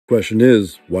Question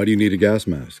is, why do you need a gas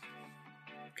mask?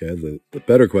 Okay, the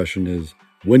better question is,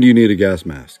 when do you need a gas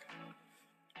mask?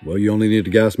 Well, you only need a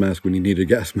gas mask when you need a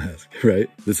gas mask, right?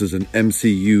 This is an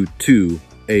MCU-2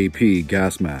 A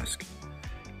gas mask.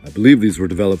 I believe these were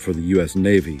developed for the US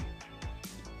Navy,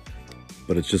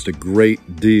 but it's just a great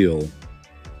deal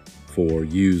for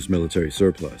used military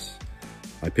surplus.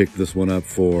 I picked this one up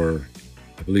for,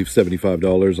 I believe,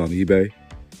 $75 on eBay.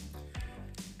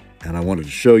 And I wanted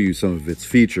to show you some of its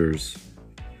features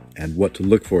and what to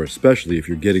look for, especially if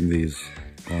you're getting these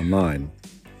online,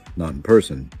 not in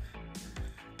person.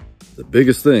 The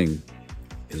biggest thing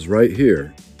is right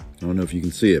here. I don't know if you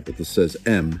can see it, but this says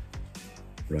M,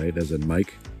 right, as in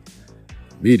Mike,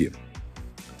 medium.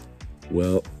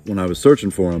 Well, when I was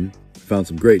searching for them, I found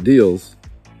some great deals,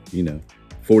 you know,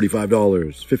 $45,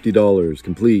 $50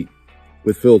 complete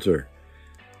with filter,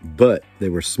 but they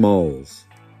were smalls.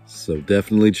 So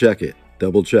definitely check it,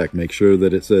 double check, make sure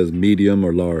that it says medium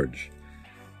or large.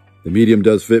 The medium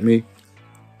does fit me.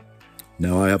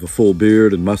 Now I have a full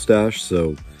beard and mustache,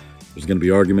 so there's going to be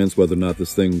arguments whether or not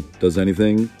this thing does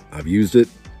anything. I've used it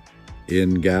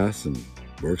in gas and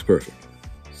works perfect.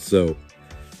 So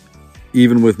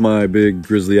even with my big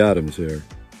Grizzly Adams here,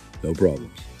 no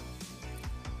problems.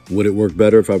 Would it work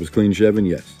better if I was clean shaven?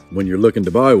 Yes. When you're looking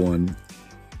to buy one,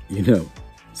 you know,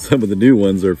 some of the new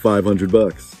ones are $500,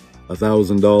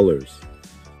 $1,000.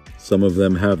 Some of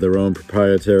them have their own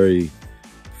proprietary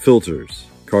filters,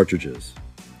 cartridges.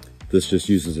 This just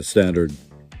uses a standard,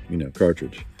 you know,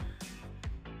 cartridge.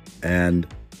 And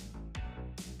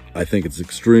I think it's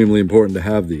extremely important to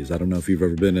have these. I don't know if you've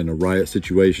ever been in a riot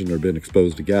situation or been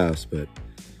exposed to gas, but,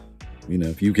 you know,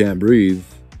 if you can't breathe,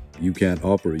 you can't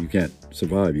operate, you can't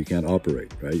survive, you can't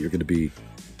operate, right? You're going to be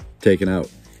taken out.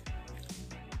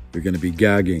 You're going to be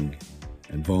gagging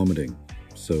and vomiting.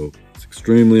 So it's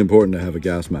extremely important to have a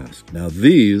gas mask. Now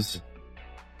these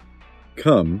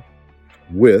come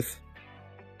with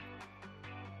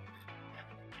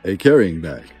a carrying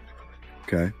bag,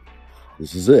 okay?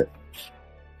 This is it.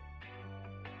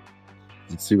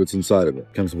 Let's see what's inside of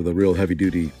it. Comes with a real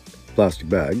heavy-duty plastic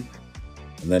bag.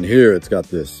 And then here it's got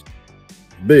this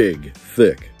big,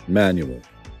 thick manual,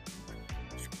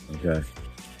 okay?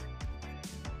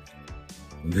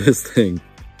 This thing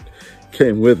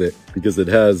came with it because it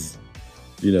has,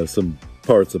 you know, some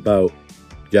parts about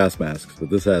gas masks, but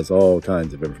this has all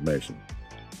kinds of information.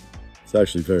 It's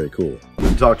actually very cool. I'm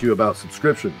going to talk to you about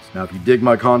subscriptions. Now, if you dig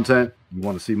my content, you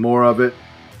want to see more of it,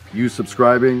 you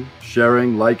subscribing,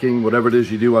 sharing, liking, whatever it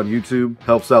is you do on YouTube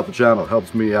helps out the channel,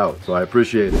 helps me out, so I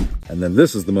appreciate it. And then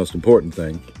this is the most important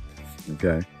thing,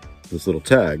 okay? This little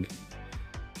tag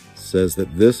says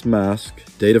that this mask,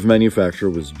 date of manufacture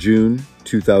was June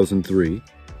 2003,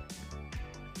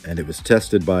 and it was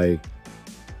tested by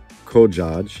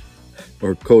Kokaj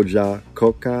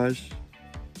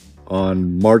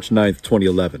on March 9th,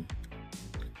 2011.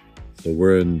 So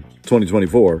we're in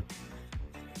 2024.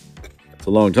 It's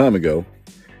a long time ago,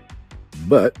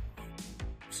 but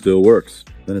still works.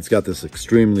 Then it's got this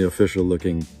extremely official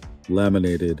looking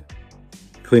laminated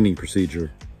cleaning procedure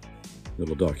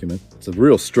little document. It's a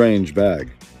real strange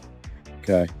bag,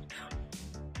 okay?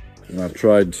 And I've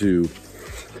tried to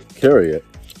carry it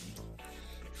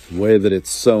the way that it's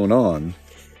sewn on.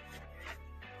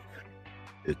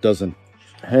 It doesn't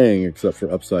hang except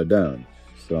for upside down.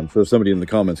 So I'm sure somebody in the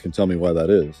comments can tell me why that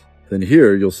is. Then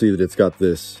here you'll see that it's got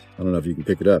this, I don't know if you can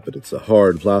pick it up, but it's a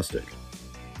hard plastic.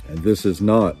 And this is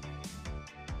not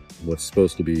what's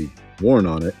supposed to be worn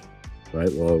on it,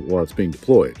 right, while it's being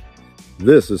deployed.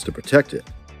 This is to protect it,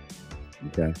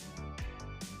 okay?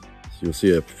 So you'll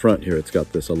see up front here, it's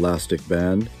got this elastic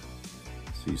band.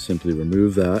 So you simply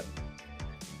remove that.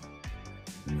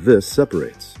 And this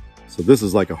separates. So this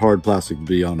is like a hard plastic to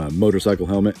be on a motorcycle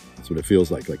helmet. That's what it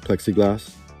feels like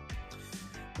plexiglass.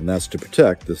 And that's to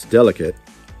protect this delicate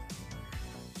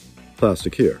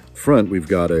plastic here. Front, we've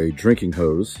got a drinking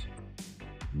hose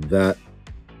that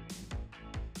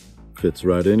fits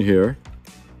right in here,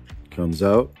 comes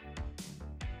out,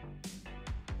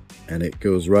 and it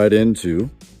goes right into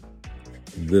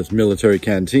this military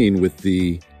canteen with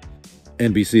the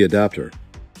NBC adapter.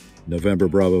 November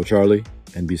Bravo Charlie,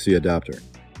 NBC adapter.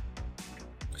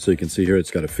 So you can see here it's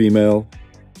got a female,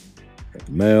 got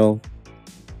the male,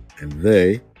 and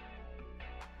they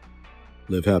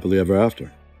live happily ever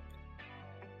after.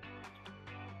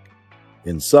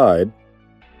 Inside,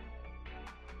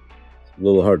 it's a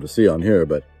little hard to see on here,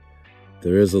 but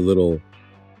there is a little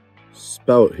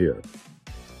spout here.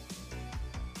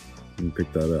 Let me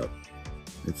pick that up.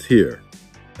 It's here.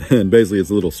 And basically it's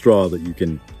a little straw that you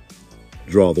can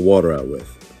draw the water out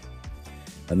with.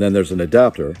 And then there's an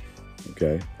adapter,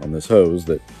 okay, on this hose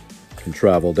that can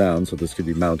travel down. So this could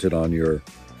be mounted on your,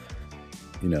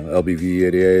 you know,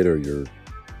 LBV88 or your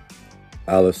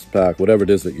Alice pack, whatever it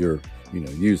is that you're, you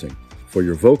know, using. For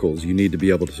your vocals, you need to be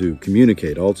able to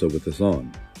communicate also with this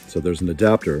on. So there's an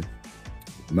adapter.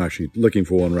 I'm actually looking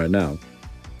for one right now.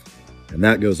 And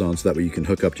that goes on so that way you can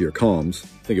hook up to your comms.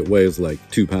 I think it weighs like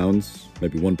 2 pounds,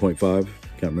 maybe 1.5.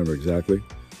 Can't remember exactly.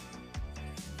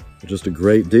 But just a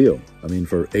great deal. I mean,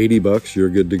 for 80 bucks, you're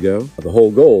good to go. The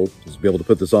whole goal is to be able to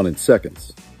put this on in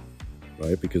seconds,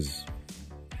 right? Because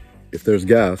if there's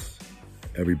gas,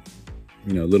 every,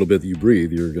 you know, little bit that you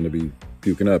breathe, you're going to be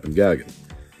puking up and gagging.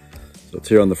 So it's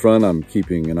here on the front. I'm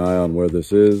keeping an eye on where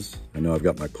this is. I know I've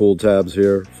got my pull tabs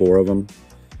here, 4 of them.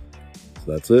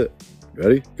 So that's it.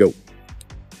 Ready? Go.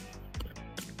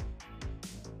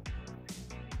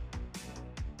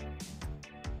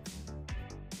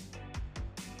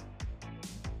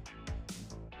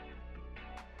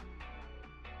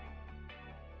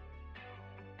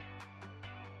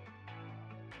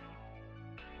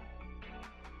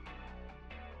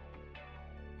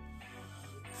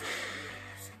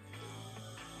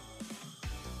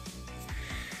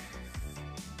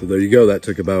 So there you go. That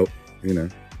took about, you know,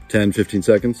 10, 15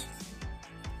 seconds.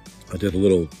 I did a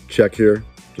little check here,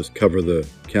 just cover the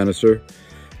canister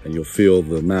and you'll feel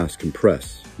the mask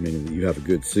compress, meaning that you have a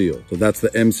good seal. So that's the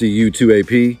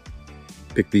MCU-2 A.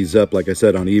 Pick these up, like I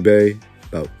said, on eBay,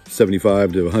 about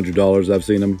 $75 to $100 I've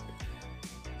seen them.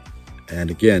 And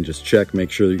again, just check,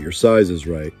 make sure that your size is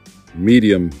right.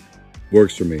 Medium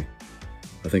works for me.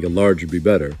 I think a large would be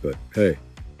better, but hey,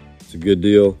 it's a good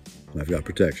deal and I've got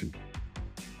protection.